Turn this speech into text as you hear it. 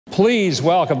Please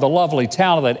welcome the lovely,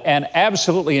 talented, and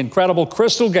absolutely incredible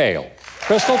Crystal Gayle.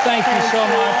 Crystal, thank you so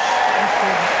much.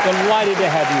 Delighted to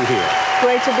have you here.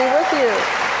 Great to be with you.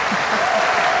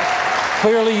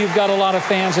 Clearly, you've got a lot of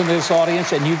fans in this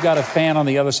audience, and you've got a fan on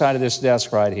the other side of this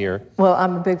desk right here. Well,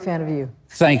 I'm a big fan of you.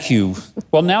 Thank you.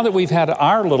 Well, now that we've had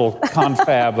our little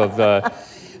confab of,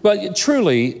 but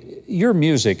truly, your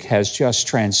music has just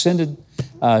transcended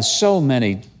so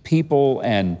many people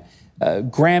and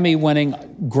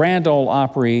Grammy-winning, Grand Ole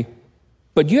Opry.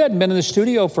 But you hadn't been in the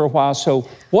studio for a while, so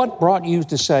what brought you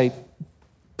to say,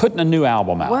 putting a new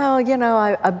album out? Well, you know,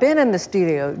 I've been in the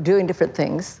studio doing different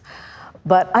things,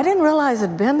 but I didn't realize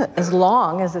it'd been as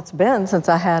long as it's been since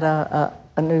I had a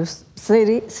new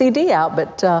CD out.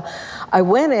 But I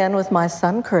went in with my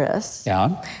son, Chris.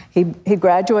 Yeah. He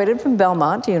graduated from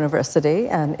Belmont University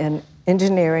and in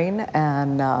engineering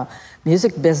and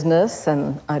music business,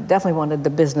 and I definitely wanted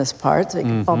the business part, so you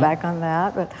can fall back on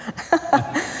that.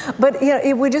 But you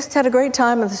know, we just had a great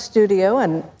time in the studio,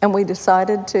 and we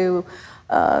decided to,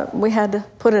 we had to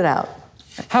put it out.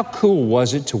 How cool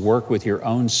was it to work with your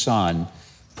own son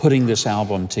putting this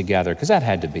album together? Because that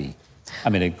had to be, I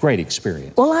mean, a great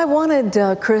experience. Well, I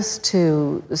wanted Chris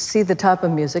to see the type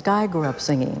of music I grew up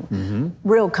singing,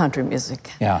 real country music.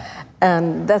 Yeah.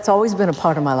 And that's always been a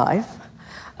part of my life.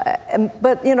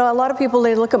 But, you know, a lot of people,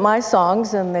 they look at my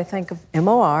songs and they think of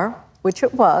MOR, which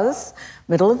it was,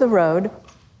 middle of the road.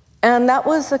 And that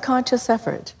was a conscious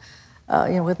effort.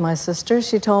 You know, with my sister,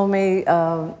 she told me,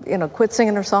 you know, quit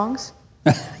singing her songs.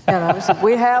 You know, she said,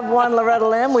 we have one Loretta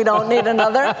Lynn, we don't need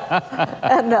another.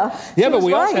 And, yeah, but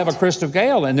we also have a Crystal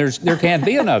Gayle, and there can't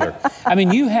be another. I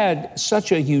mean, you had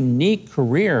such a unique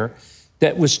career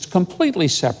that was completely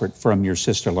separate from your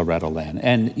sister Loretta Lynn.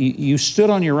 And you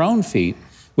stood on your own feet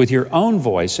with your own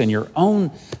voice and your own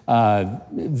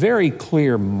very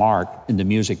clear mark in the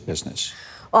music business.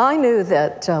 Well, I knew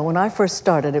that when I first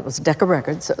started, it was Decca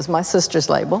Records. It was my sister's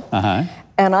label.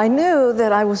 And I knew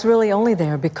that I was really only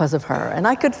there because of her, and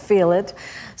I could feel it.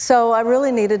 So I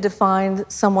really needed to find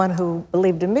someone who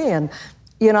believed in me. And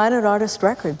United Artists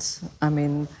Records, I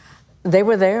mean, they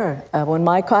were there. When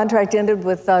my contract ended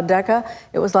with Decca,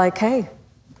 it was like, hey,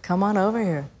 come on over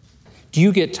here. Do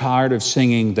you get tired of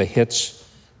singing the hits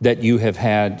that you have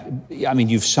had? I mean,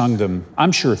 you've sung them,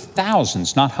 I'm sure,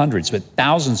 thousands, not hundreds, but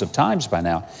thousands of times by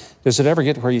now. Does it ever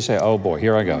get to where you say, oh boy,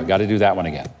 here I go, I got to do that one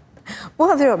again?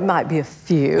 Well, there might be a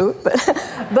few,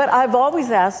 but I've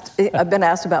been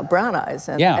asked about Brown Eyes.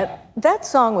 And that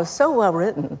song was so well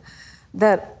written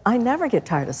that I never get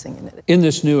tired of singing it. In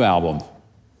this new album,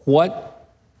 what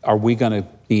are we going to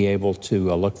be able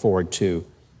to look forward to?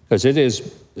 Because it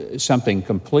is something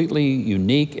completely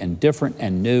unique and different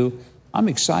and new. I'm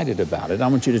excited about it. I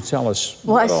want you to tell us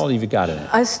what all you've got in it.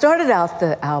 I started out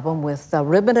the album with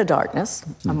Ribbon of Darkness,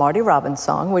 a Marty Robbins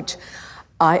song, which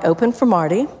I opened for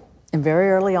Marty and very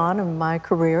early on in my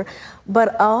career.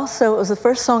 But also, it was the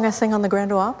first song I sang on the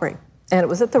Grand Ole Opry. And it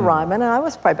was at the Ryman, and I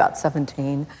was probably about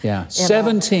 17. Yeah,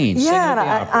 17.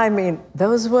 Yeah, I mean,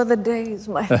 those were the days,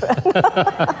 my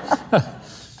friend.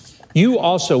 You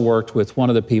also worked with one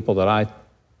of the people that I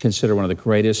consider one of the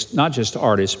greatest, not just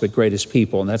artists, but greatest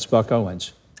people, and that's Buck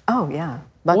Owens. Oh, yeah,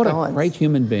 Buck Owens. What a great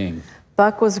human being.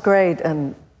 Buck was great,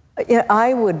 and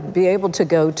I would be able to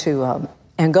go to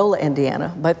Angola,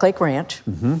 Indiana, Buck Lake Ranch,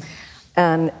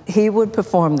 and he would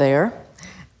perform there.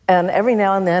 And every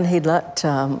now and then he'd let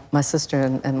my sister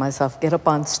and myself get up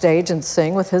on stage and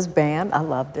sing with his band. I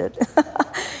loved it.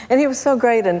 And he was so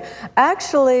great. And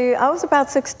actually, I was about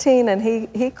 16, and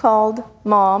he called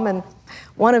Mom and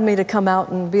wanted me to come out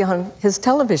and be on his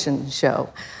television show.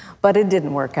 But it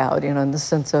didn't work out, you know, in the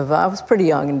sense of I was pretty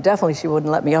young, and definitely she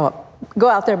wouldn't let me go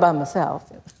out there by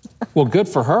myself. Well, good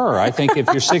for her. I think if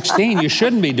you're 16, you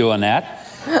shouldn't be doing that.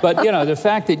 But, you know, the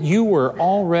fact that you were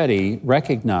already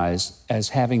recognized as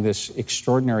having this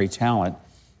extraordinary talent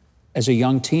as a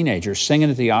young teenager,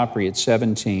 singing at the Opry at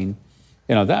 17,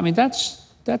 you know, I mean,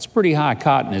 that's pretty high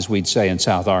cotton, as we'd say in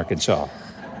South Arkansas.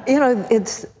 You know,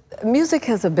 music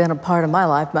has been a part of my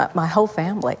life, my whole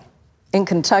family. In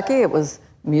Kentucky, it was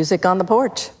music on the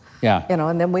porch. Yeah. You know,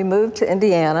 and then we moved to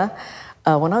Indiana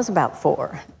when I was about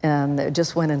 4, and it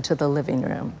just went into the living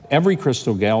room. Every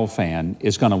Crystal Gayle fan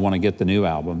is going to want to get the new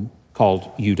album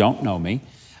called You Don't Know Me,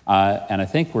 and I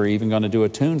think we're even going to do a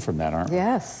tune from that, aren't we?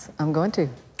 Yes, I'm going to.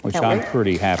 Which I'm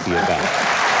pretty happy about.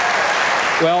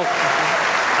 Well,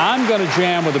 I'm going to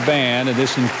jam with the band in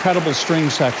this incredible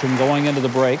string section going into the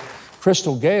break.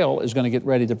 Crystal Gayle is going to get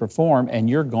ready to perform, and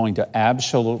you're going to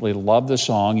absolutely love the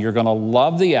song. You're going to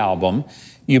love the album.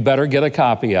 You better get a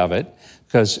copy of it,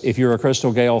 because if you're a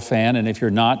Crystal Gayle fan, and if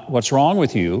you're not, what's wrong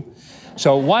with you?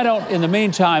 So why don't, in the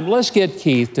meantime, let's get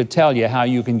Keith to tell you how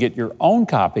you can get your own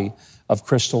copy of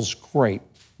Crystal's great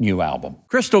new album.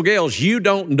 Crystal Gayle's You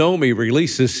Don't Know Me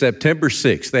releases September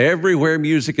 6th, everywhere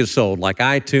music is sold, like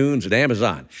iTunes and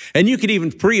Amazon. And you can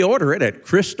even pre-order it at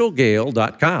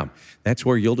crystalgayle.com. That's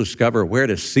where you'll discover where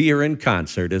to see her in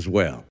concert as well.